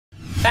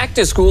Back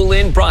to school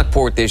in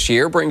Brockport this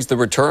year brings the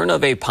return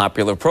of a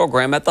popular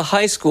program at the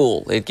high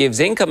school. It gives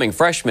incoming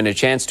freshmen a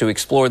chance to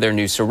explore their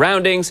new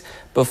surroundings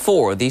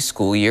before the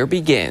school year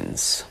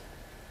begins.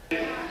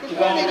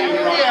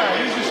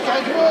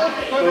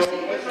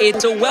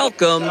 It's a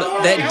welcome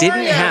that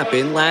didn't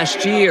happen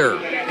last year.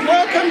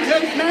 Welcome to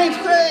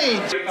 9th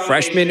grade.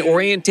 Freshman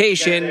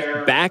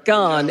orientation back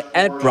on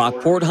at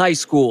Brockport High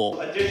School.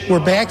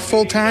 We're back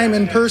full-time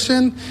in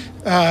person,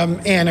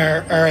 and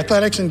our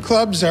athletics and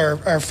clubs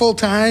are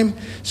full-time,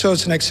 so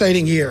it's an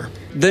exciting year.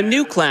 The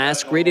new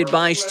class graded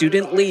by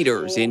student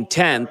leaders in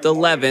 10th,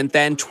 11th,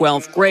 and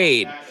 12th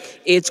grade.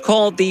 It's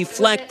called the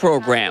F.L.E.C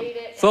program.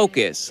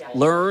 Focus,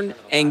 learn,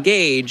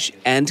 engage,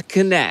 and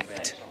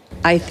connect.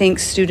 I think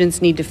students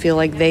need to feel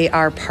like they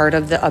are part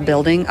of a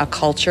building, a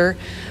culture.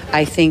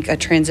 I think a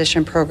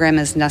transition program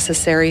is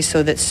necessary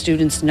so that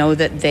students know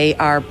that they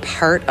are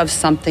part of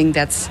something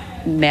that's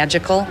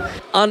magical.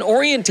 On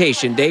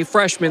orientation day,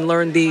 freshmen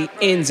learn the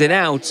ins and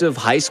outs of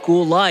high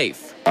school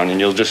life. And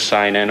you'll just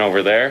sign in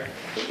over there.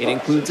 It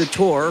includes a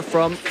tour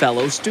from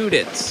fellow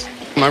students.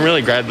 I'm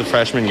really glad the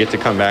freshmen get to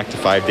come back to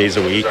 5 days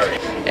a week,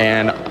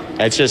 and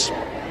it just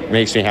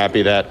makes me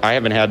happy that I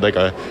haven't had like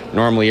a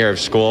normal year of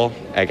school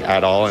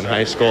at all in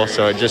high school,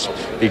 so it'd just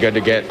be good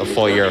to get a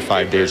full year of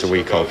 5 days a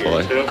week,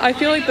 hopefully. I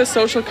feel like the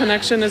social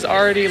connection is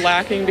already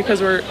lacking because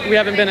we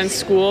haven't been in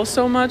school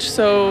so much,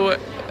 so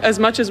as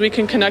much as we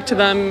can connect to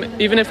them,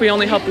 even if we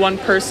only help one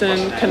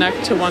person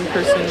connect to one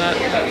person,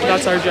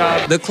 that's our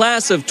job. The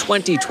class of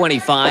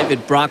 2025 at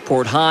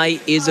Brockport High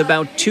is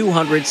about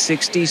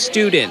 260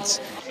 students.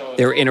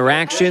 Their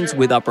interactions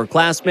with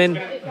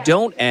upperclassmen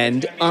don't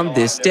end on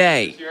this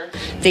day.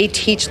 They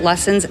teach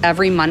lessons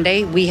every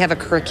Monday. We have a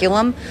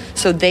curriculum,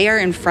 so they are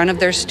in front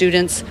of their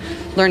students,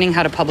 learning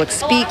how to public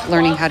speak,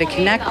 learning how to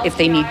connect. If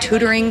they need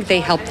tutoring, they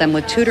help them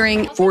with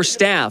tutoring. For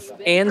staff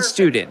and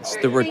students,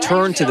 the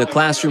return to the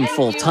classroom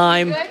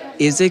full-time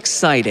is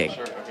exciting.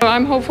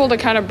 I'm hopeful to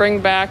kind of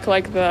bring back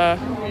like the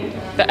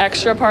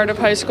extra part of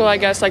high school, I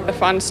guess, like the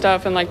fun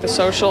stuff and like the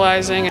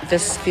socializing.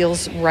 This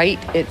feels right,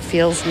 it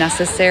feels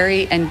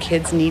necessary, and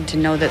kids need to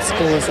know that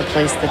school is a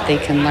place that they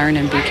can learn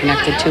and be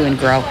connected to and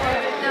grow.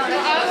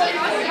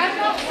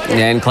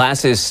 And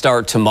classes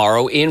start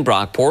tomorrow in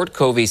Brockport.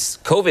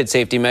 COVID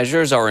safety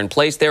measures are in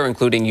place there,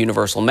 including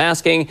universal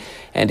masking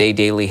and a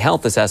daily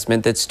health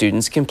assessment that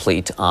students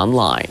complete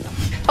online.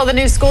 Well, the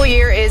new school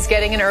year is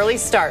getting an early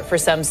start for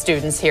some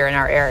students here in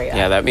our area.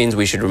 Yeah, that means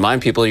we should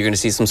remind people you're going to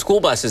see some school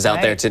buses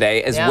out there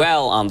today as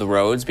well on the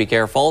roads. Be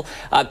careful.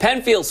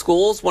 Penfield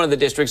Schools, one of the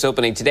districts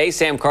opening today.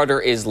 Sam Carter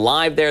is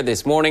live there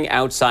this morning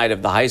outside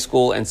of the high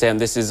school. And Sam,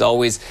 this is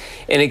always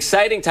an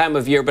exciting time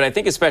of year, but I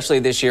think especially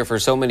this year for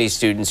so many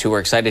students who are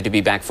excited to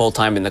be back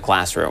full-time in the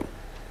classroom.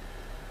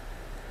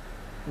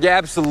 Yeah,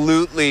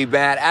 absolutely,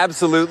 Matt.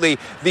 Absolutely.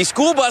 The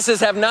school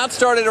buses have not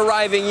started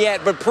arriving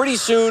yet, but pretty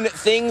soon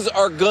things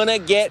are going to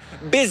get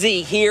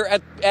busy here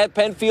at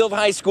Penfield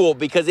High School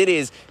because it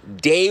is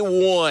day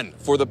one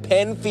for the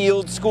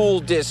Penfield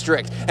School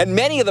District. And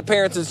many of the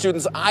parents and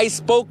students I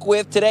spoke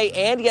with today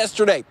and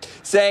yesterday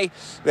say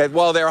that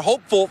while they're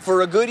hopeful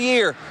for a good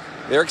year,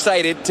 they're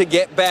excited to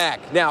get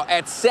back. Now,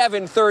 at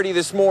 7:30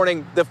 this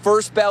morning, the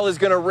first bell is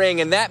going to ring,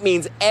 and that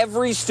means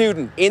every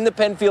student in the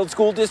Penfield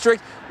School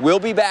District will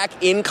be back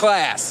in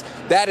class.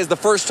 That is the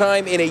first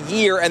time in a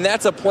year, and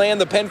that's a plan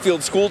the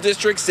Penfield School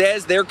District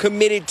says they're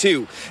committed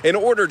to. In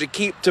order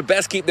to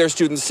best keep their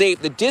students safe,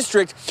 the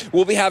district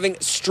will be having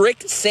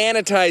strict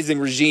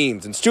sanitizing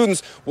regimes, and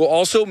students will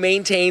also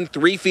maintain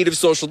 3 feet of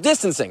social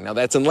distancing. Now,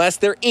 that's unless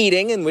they're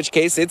eating, in which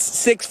case it's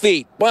 6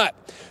 feet. But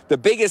the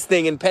biggest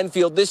thing in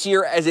Penfield this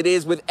year, as it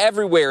is with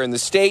everywhere in the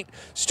state,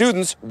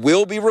 students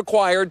will be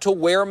required to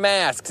wear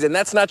masks. And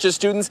that's not just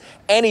students,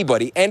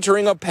 anybody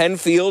entering a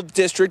Penfield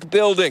district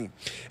building.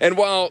 And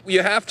while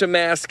you have to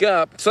mask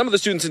up, some of the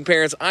students and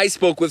parents I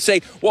spoke with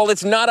say, while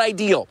it's not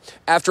ideal,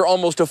 after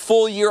almost a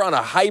full year on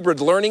a hybrid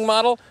learning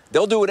model,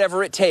 they'll do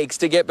whatever it takes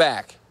to get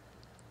back.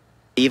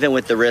 Even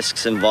with the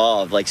risks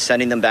involved, like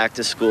sending them back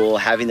to school,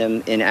 having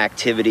them in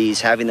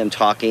activities, having them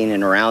talking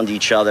and around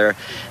each other,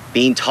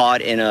 being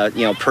taught in a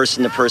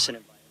person-to-person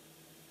environment.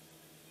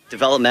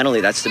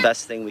 Developmentally, that's the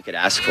best thing we could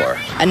ask for.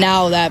 And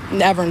now that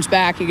everyone's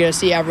back, you get to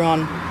see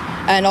everyone.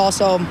 And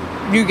also,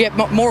 you get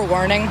more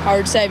learning, I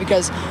would say,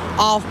 because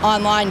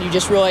online, you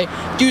just really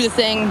do the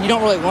thing. You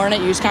don't really learn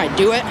it. You just kind of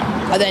do it.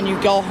 And then you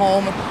go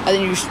home, and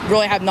then you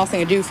really have nothing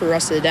to do for the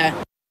rest of the day.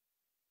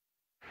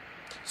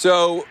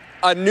 So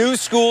a new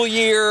school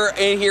year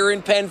here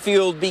in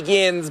Penfield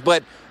begins,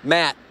 but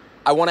Matt,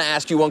 I want to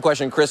ask you one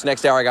question. Chris,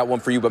 next hour I got one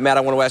for you, but Matt, I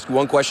want to ask you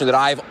one question that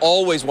I've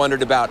always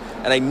wondered about,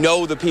 and I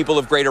know the people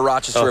of Greater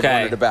Rochester have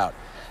wondered about.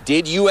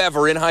 Did you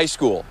ever in high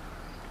school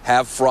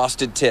have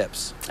frosted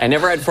tips? I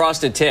never had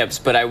frosted tips,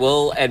 but I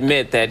will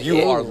admit that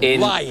you are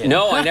lying.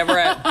 No, I never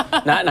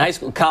had, not in high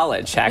school,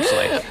 college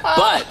actually.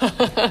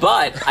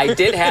 But I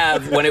did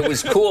have, when it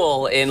was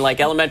cool in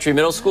like elementary,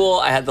 middle school,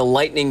 I had the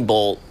lightning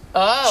bolt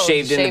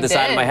shaved into the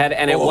side of my head.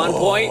 And at one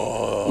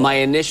point, my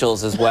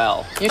initials as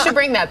well. You should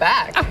bring that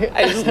back.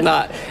 It's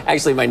not.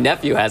 Actually, my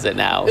nephew has it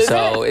now,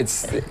 so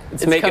it's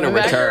making a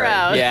return.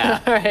 Yeah.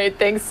 All right.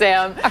 Thanks,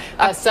 Sam.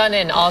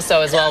 Sun-In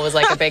also as well was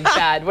like a big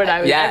fad when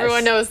I was. Yes.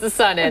 Everyone knows the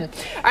Sun-In.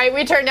 All right.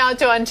 We turn now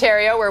to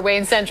Ontario, where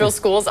Wayne Central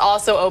School is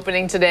also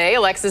opening today.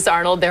 Alexis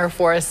Arnold there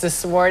for us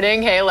this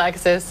morning. Hey,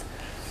 Alexis.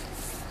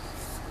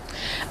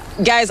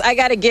 Guys, I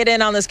got to get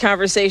in on this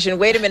conversation.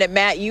 Wait a minute,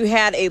 Matt, you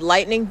had a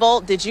lightning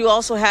bolt. Did you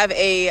also have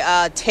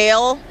a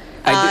tail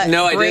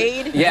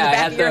braid in the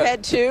back of your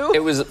head too?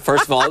 It was,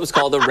 first of all, it was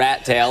called a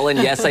rat tail, and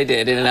yes, I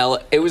did.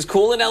 It was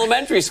cool in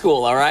elementary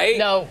school, all right?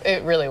 No,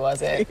 it really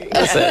wasn't.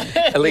 Listen,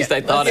 at least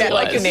I thought it was.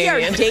 Like we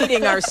are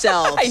dating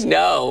ourselves. I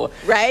know.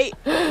 Right?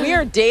 We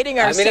are dating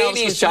ourselves.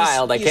 I'm an 80s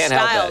child. I can't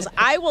help it.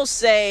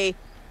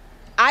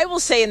 I will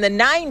say in the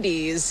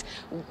 90s,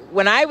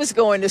 when I was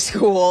going to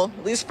school,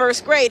 at least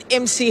first grade,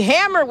 MC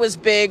Hammer was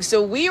big,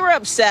 so we were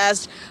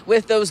obsessed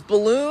with those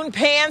balloon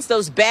pants,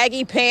 those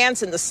baggy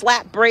pants, and the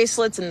slap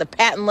bracelets and the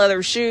patent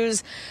leather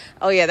shoes.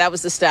 Oh, yeah, that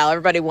was the style.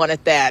 Everybody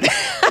wanted that.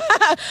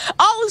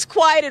 All is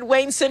quiet at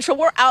Wayne Central.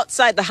 We're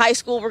outside the high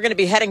school. We're going to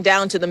be heading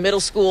down to the middle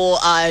school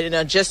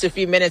in just a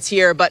few minutes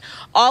here. But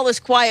all is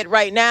quiet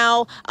right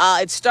now.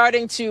 It's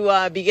starting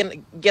to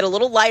get a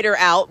little lighter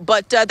out.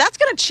 But that's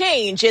going to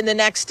change in the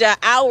next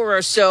hour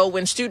or so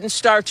when students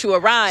start to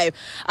arrive.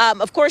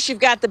 Of course, you've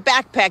got the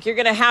backpack. You're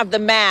going to have the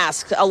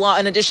mask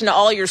in addition to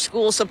all your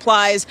school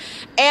supplies.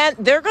 And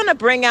they're going to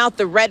bring out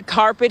the red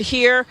carpet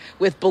here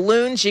with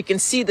balloons. You can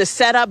see the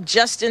setup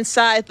just inside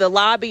the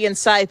lobby,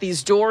 inside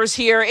these doors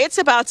here. It's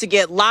about to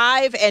get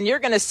live, and you're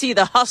going to see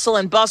the hustle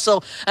and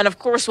bustle. And, of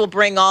course, we'll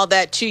bring all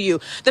that to you.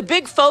 The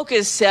big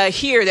focus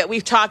here that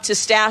we've talked to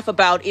staff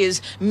about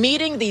is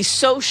meeting the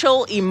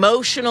social,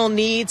 emotional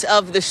needs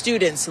of the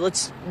students.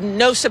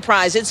 No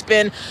surprise, it's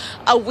been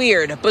a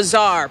weird,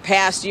 bizarre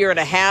past year and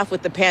a half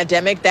with the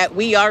pandemic that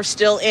we are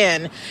still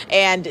in.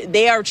 And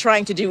they are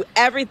trying to do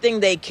everything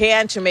they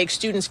can to make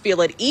students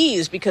feel at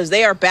ease because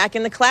they are back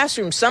in the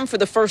classroom, some for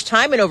the first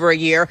time in over a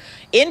year,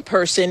 in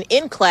person,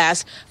 in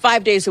class,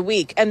 5 days a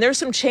week. And there's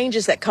some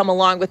changes that come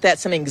along with that,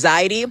 some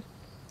anxiety.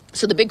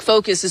 So the big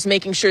focus is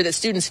making sure that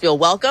students feel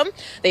welcome.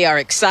 They are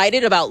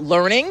excited about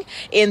learning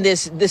in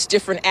this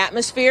different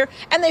atmosphere,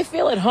 and they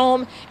feel at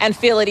home and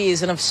feel at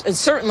ease. And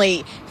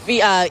certainly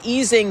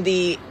easing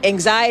the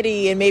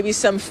anxiety and maybe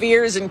some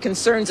fears and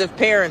concerns of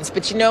parents.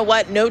 But you know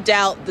what? No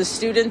doubt the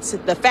students,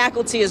 the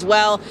faculty as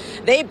well,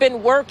 they've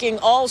been working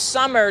all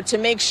summer to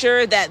make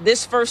sure that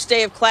this first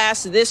day of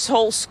class, this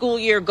whole school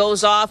year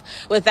goes off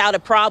without a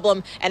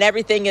problem and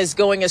everything is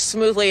going as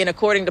smoothly and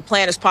according to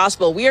plan as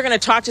possible. We are going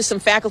to talk to some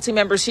faculty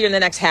members here in the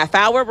next half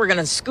hour. We're going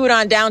to scoot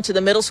on down to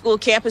the middle school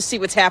campus, see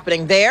what's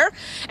happening there.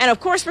 And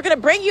of course, we're going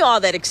to bring you all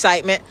that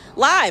excitement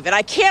live. And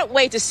I can't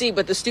wait to see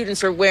what the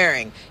students are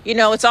wearing. You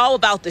know, it's all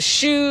about the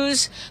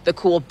shoes, the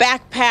cool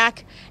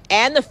backpack,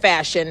 and the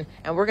fashion.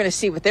 And we're going to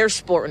see what they're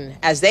sporting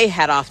as they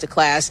head off to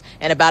class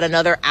in about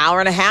another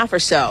hour and a half or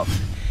so.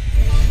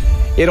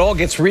 It all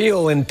gets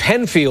real in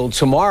Penfield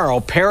tomorrow.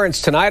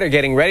 Parents tonight are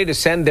getting ready to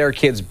send their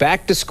kids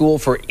back to school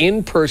for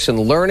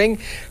in-person learning.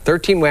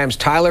 13 Wham's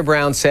Tyler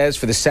Brown says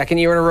for the second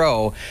year in a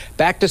row,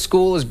 back to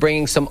school is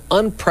bringing some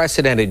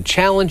unprecedented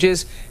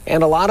challenges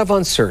and a lot of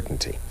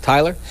uncertainty.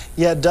 Tyler?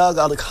 Yeah, Doug,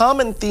 the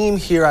common theme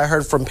here I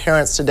heard from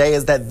parents today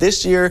is that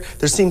this year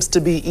there seems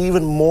to be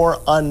even more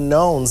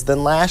unknowns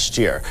than last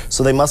year,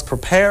 so they must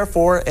prepare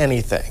for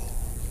anything.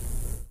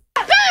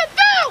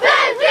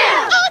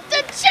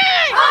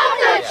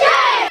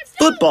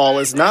 Football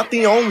is not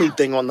the only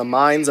thing on the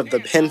minds of the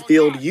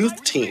Penfield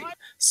youth team.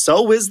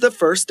 So is the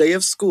first day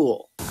of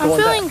school. I'm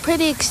feeling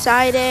pretty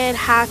excited,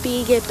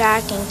 happy to get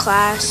back in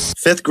class.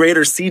 Fifth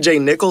grader CJ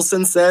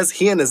Nicholson says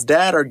he and his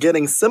dad are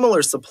getting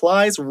similar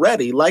supplies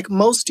ready like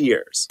most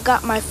years.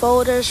 Got my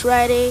folders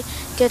ready,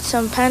 get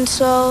some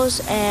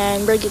pencils,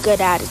 and bring a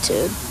good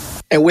attitude.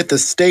 And with the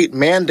state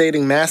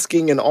mandating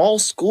masking in all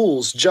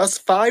schools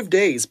just 5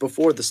 days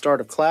before the start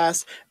of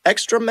class,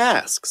 extra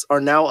masks are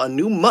now a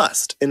new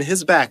must in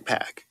his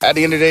backpack. At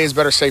the end of the day, it's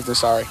better safe than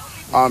sorry.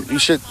 You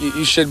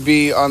should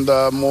be on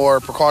the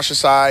more precautious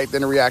side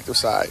than the reactive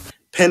side.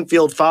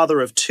 Penfield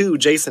father of two,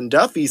 Jason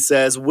Duffy,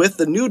 says with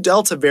the new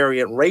Delta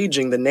variant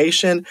raging the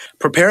nation,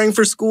 preparing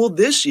for school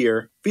this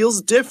year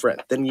feels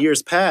different than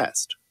years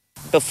past.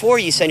 Before,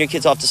 you send your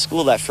kids off to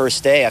school that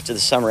first day after the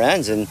summer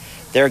ends and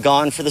they're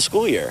gone for the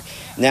school year.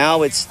 Now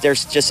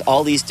there's just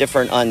all these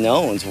different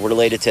unknowns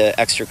related to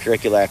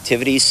extracurricular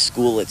activities,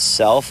 school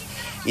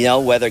itself, you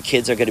know, whether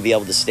kids are going to be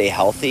able to stay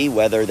healthy,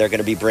 whether they're going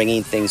to be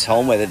bringing things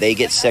home, whether they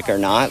get sick or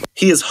not.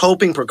 He is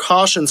hoping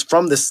precautions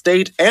from the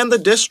state and the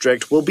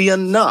district will be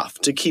enough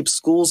to keep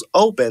schools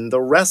open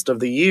the rest of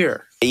the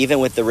year.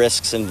 Even with the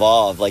risks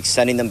involved, like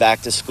sending them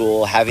back to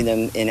school, having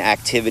them in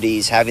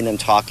activities, having them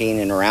talking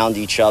and around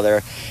each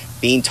other,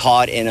 being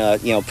taught in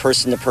a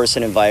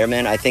person-to-person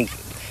environment, I think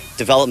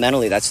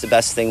developmentally that's the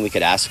best thing we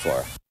could ask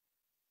for.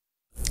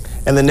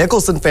 And the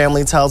Nicholson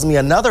family tells me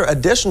another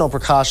additional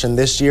precaution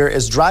this year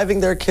is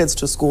driving their kids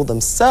to school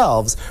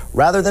themselves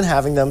rather than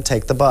having them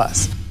take the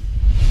bus.